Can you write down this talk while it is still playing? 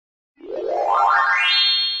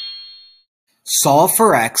Solve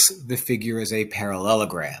for x, the figure is a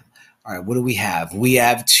parallelogram. All right, what do we have? We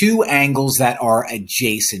have two angles that are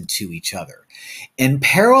adjacent to each other. In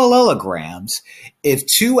parallelograms, if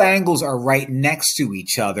two angles are right next to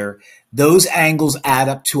each other, those angles add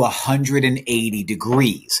up to 180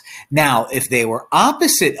 degrees. Now, if they were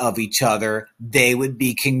opposite of each other, they would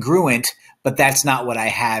be congruent, but that's not what I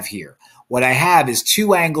have here. What I have is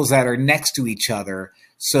two angles that are next to each other,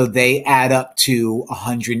 so they add up to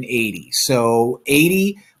 180. So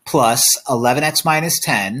 80 plus 11x minus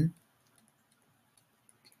 10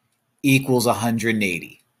 equals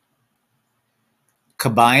 180.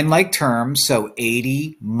 Combine like terms, so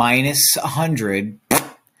 80 minus 100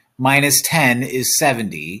 minus 10 is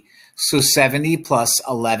 70. So 70 plus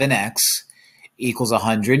 11x equals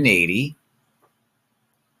 180.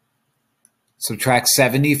 Subtract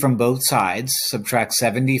 70 from both sides. Subtract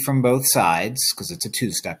 70 from both sides, because it's a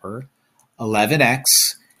two-stepper. 11x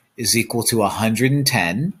is equal to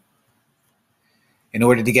 110. In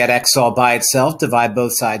order to get x all by itself, divide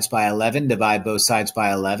both sides by 11, divide both sides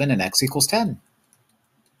by 11, and x equals 10.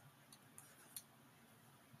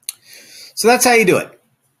 So that's how you do it.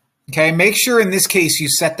 Okay, make sure in this case you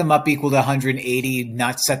set them up equal to 180,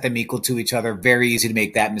 not set them equal to each other. Very easy to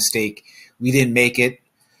make that mistake. We didn't make it,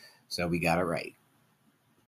 so we got it right.